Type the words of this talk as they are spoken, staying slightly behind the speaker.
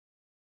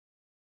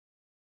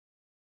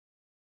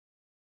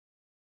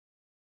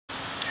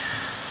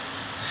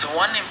So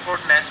one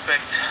important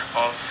aspect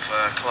of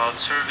cloud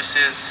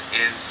services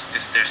is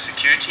their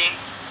security.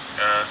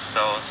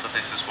 So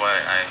this is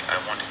why I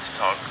wanted to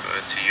talk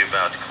to you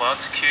about cloud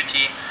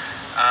security.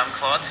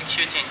 Cloud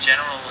security in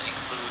general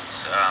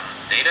includes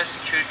data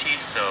security,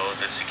 so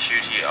the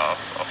security of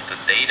the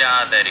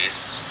data that is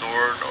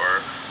stored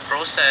or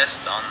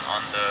processed on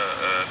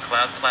the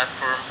cloud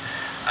platform.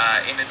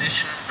 In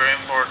addition, very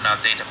important are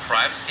data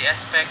privacy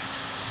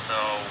aspects. So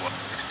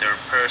if there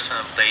are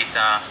personal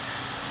data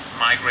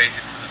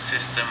migrated to the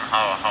system,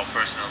 how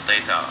personal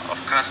data of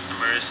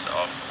customers,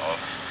 of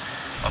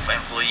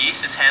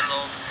employees is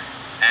handled.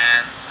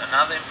 And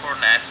another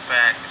important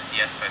aspect is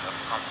the aspect of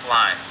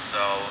compliance.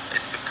 So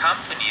it's the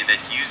company that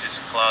uses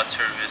cloud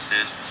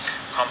services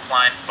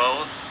compliant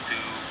both to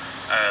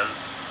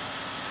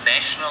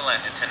national and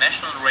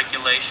international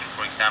regulation,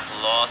 for example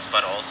laws,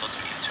 but also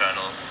to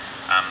internal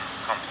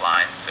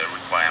compliance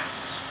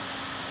requirements.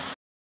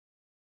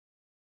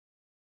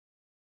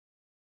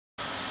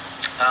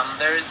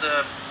 There is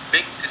a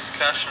big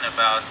discussion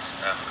about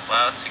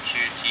cloud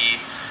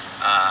security.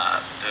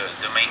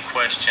 The main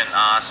question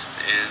asked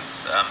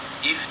is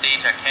if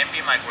data can be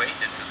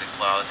migrated to the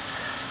cloud.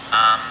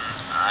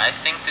 I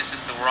think this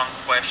is the wrong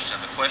question.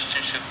 The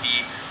question should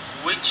be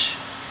which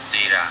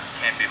data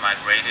can be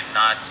migrated,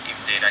 not if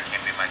data can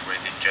be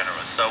migrated in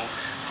general. So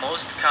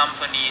most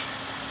companies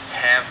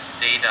have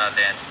data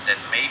that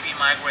may be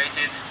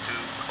migrated to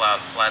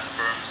cloud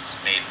platforms,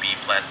 maybe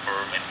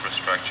platform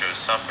infrastructure,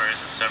 software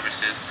as a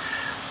services,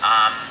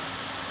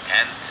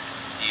 and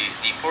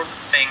the important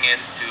thing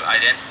is to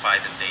identify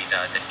the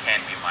data that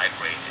can be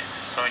migrated.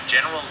 So in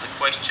general, the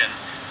question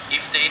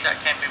if data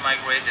can be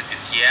migrated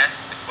is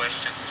yes. The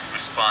question to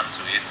respond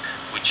to is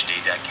which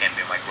data can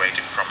be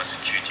migrated from a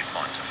security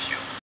point of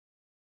view.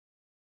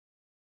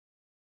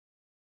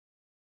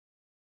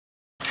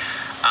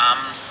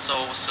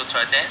 So to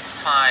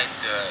identify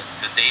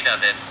the data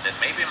that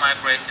may be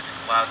migrated to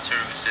cloud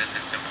services,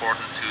 it's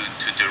important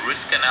to do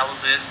risk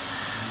analysis,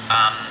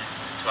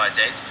 to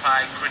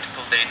identify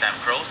critical data and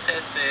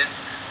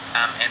processes,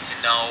 and to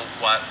know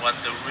what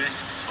the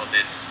risks for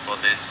this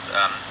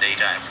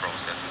data and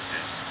processes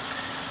is.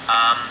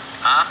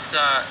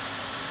 After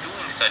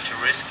doing such a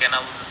risk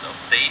analysis of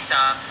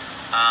data,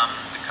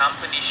 the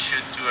company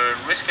should do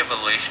a risk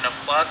evaluation of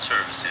cloud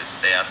services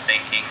they are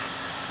thinking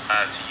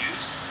to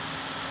use.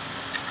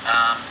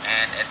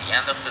 And at the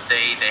end of the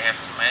day, they have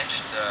to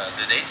match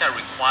the data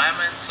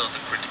requirements, so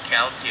the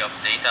criticality of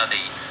data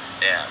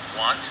they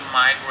want to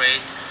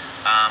migrate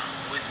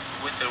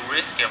with the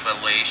risk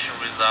evaluation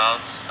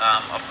results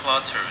of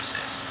cloud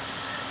services.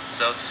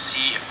 So to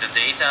see if the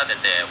data that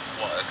the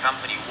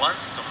company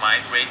wants to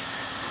migrate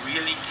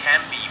really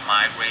can be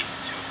migrated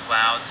to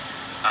cloud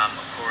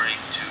according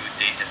to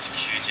data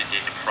security,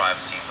 data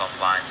privacy, and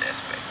compliance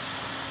aspects.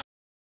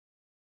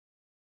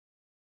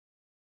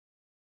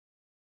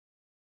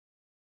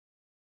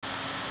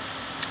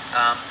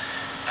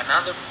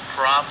 Another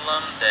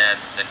problem that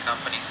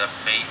companies are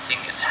facing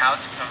is how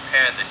to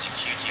compare the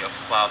security of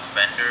cloud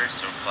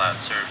vendors or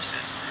cloud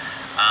services.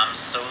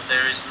 So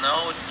there is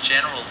no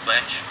general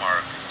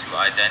benchmark to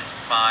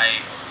identify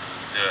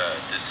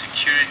the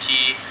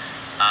security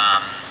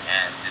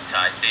and the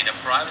data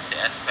privacy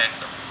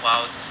aspects of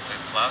cloud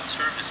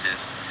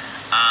services.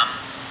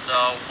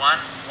 So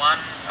one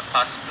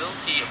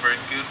possibility, a very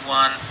good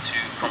one, to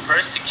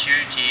compare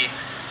security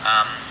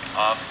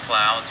of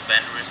cloud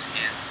vendors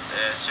is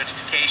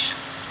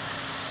certifications.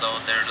 So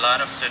there are a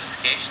lot of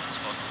certifications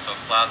for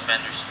cloud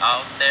vendors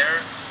out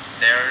there.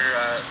 There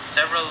are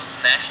several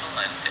national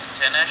and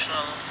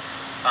international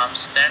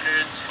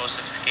standards for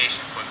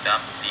certification. For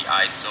example, the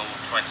ISO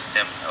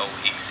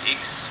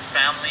 270XX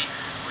family,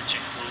 which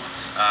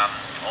includes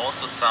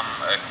also some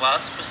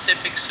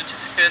cloud-specific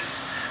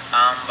certificates,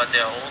 but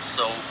there are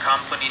also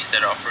companies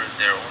that offer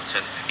their own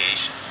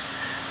certifications.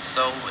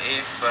 So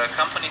if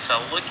companies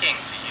are looking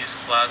to use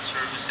cloud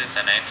services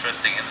and are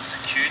interested in the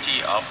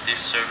security of these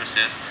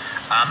services,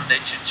 they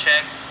should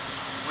check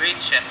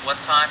which and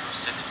what type of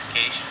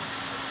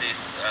certifications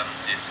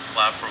these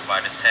cloud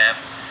providers have,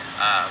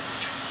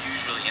 which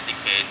usually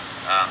indicates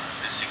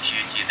the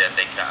security that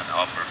they can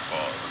offer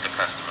for the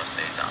customer's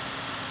data.